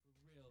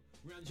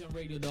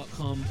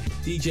RoundJamRadio.com,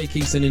 DJ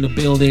Kingston in the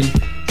building.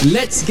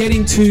 Let's get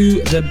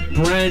into the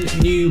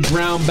brand new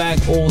Brown Bag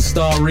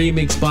All-Star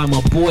remix by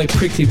my boy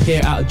Prickly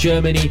Pear out of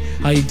Germany.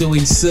 How you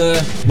doing, sir?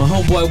 My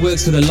homeboy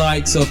works for the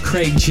likes of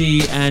Craig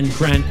G and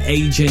Grant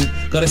Agent.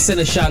 Gotta send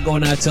a shout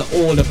going out to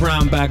all the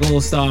Brown Bag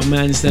All-Star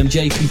mans, them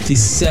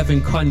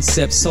J57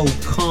 Concept, Soul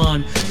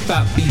Khan,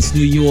 Fat Beats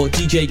New York,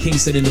 DJ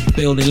Kingston in the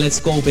building.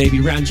 Let's go,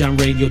 baby. Round Jam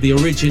Radio, the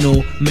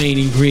original main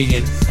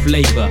ingredient,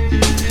 flavor.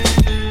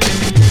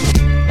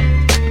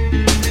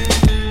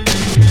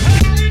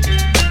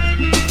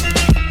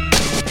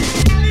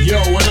 Yo,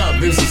 what up?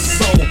 This is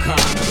Soul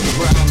Khan,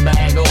 Brown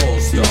Bag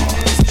All-Stars.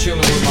 Chillin'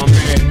 with my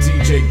man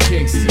DJ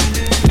Kingston.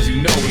 Cause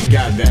you know we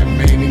got that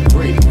main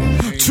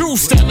ingredient. True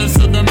stellars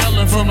of the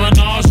melon from an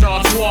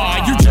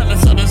archoir. You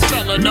jealous of the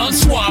spelling, non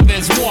suave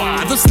is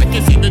why. The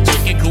stickers in the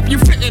chicken coop. You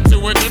fit into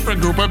a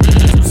different group of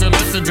bitches to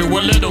listen to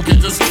what little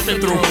kids are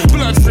slipping through.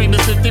 Bloodstream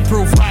is 50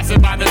 proof,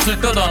 rising by the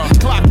tick of the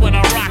clock. When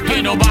I rock,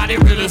 ain't nobody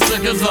really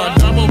sick as a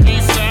double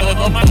B set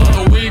of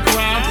a week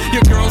round.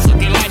 Your girl's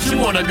looking like she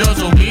wanna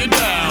guzzle me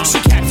down. She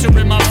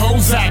capturing my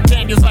pose act,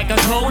 Daniel's like a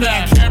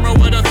Kodak. Camera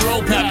with a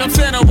throw pack, I'm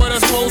Santa with a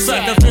swole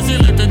sack. A fizzy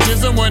lip and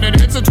jizzin' when it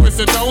hits a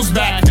twisted nose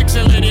back.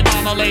 Picture Lady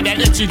Marmalade, that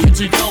itchy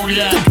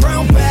cognac. The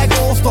Brown Bag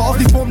All-Stars,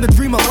 we form the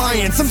Dream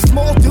Alliance. Some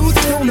small dudes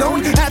still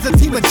known as a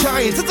team of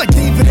giants. It's like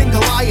David and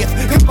Goliath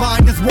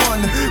combined as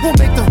one. We'll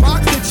make the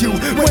rocks hit you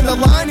when the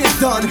line is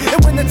done.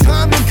 And when the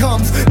timing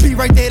comes, be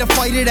right there to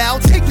fight it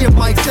out. Take your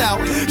mics out,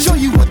 show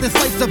you what this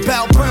life's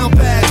about. Brown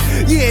Bag,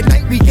 yeah, at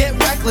night we get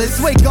reckless.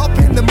 Wake up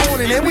in the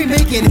morning and we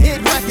making hit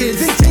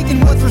records. And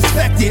taking what's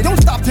respected, don't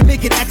stop to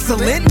make it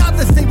excellent. Not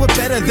to say we're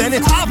better than,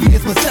 it's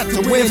obvious we're set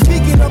to win.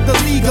 Speaking of the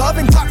league of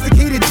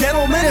intoxicated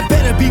gentlemen, it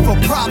better be for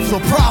props or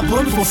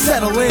problems will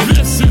settle in.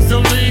 This is the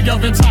league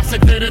of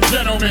intoxicated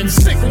gentlemen.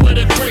 Sick with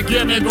it quick,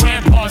 give me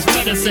grandpa's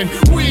medicine.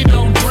 We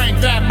don't drink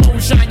that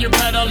moonshine you're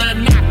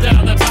peddling. Knock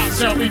down the top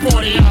shelf, we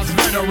 40-ounce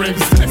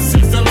veterans. This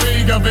is the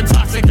league of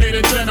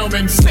intoxicated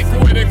gentlemen. Sick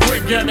with it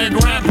quick, give me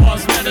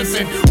grandpa's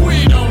medicine.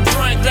 We don't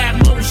drink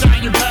that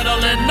moonshine you're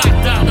peddling. Knock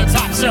down the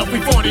top shelf, we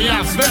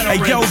 40-ounce veterans.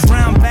 Hey yo,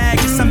 Brown Bag,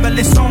 assemble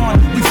this on.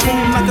 We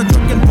form like a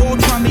drunken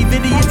Voltron, leave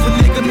idiots with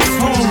ligaments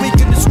home.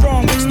 Weaken the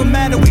strong, it's no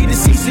matter, we the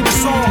CC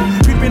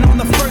song. Creeping on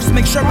the first,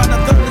 make sure by the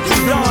third that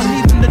you're done.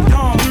 Even the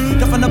dawn,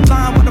 deafing the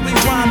blind when we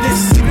rewind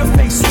this. Leave your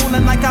face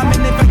swollen like I'm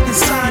an infected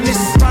sinus.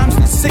 Rhymes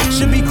this sick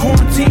should be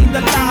quarantined.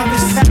 The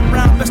livest cat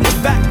round, best the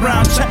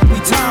background check, we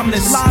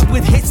timeless. Live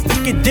with hits,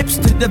 thick it dips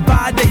to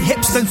divide the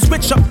hips and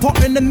switch up,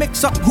 part in the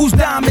mix up. Whose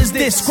dime is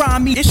this?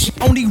 Grimy ish,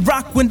 only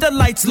rock when the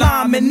lights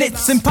lime, and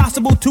it's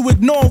impossible to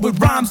ignore with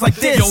rhymes like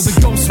this. Yo,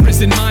 the ghost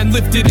risen, mind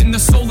lifted in the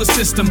solar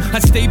system. I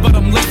stay but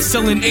I'm late,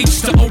 selling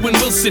H to Owen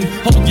Wilson.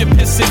 Hold your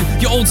pissin',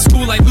 you're old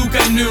school like Luke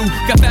I knew.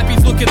 Got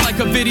babbies looking like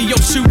a video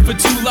shoot for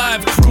 2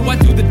 Live Crew. I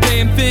do the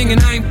damn thing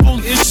and I ain't full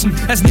ish.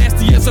 As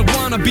nasty as I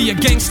wanna be, a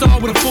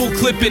gangstar with a full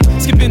clip it.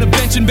 Skipping a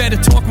bench and better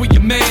talk with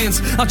your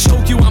mans. I'll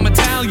choke you, I'm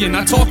Italian,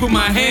 I talk with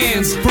my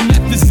hands.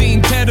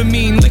 Promethazine,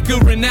 ketamine,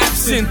 liquor and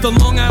absinthe. The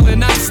Long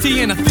Island iced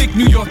tea and a thick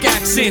New York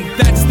accent.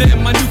 That's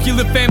them, my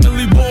nuclear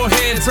family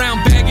warheads.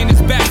 Brown Bag in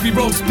his back, we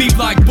roast beef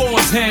like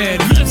boar's head.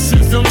 This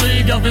is the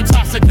league of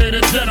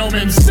intoxicated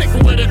gentlemen. Sick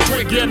with it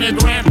quick, give me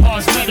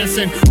grandpa's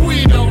medicine.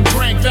 We don't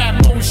drink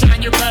that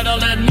moonshine you're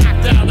peddling.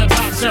 Knock down the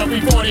top shelf, we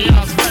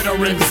 40-ounce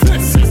veterans.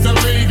 This is the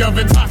league of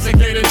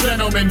intoxicated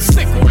gentlemen.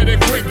 Sick with it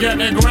quick, give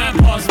me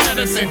grandpa's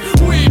medicine.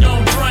 We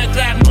don't drink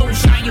that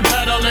moonshine you're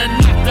peddling.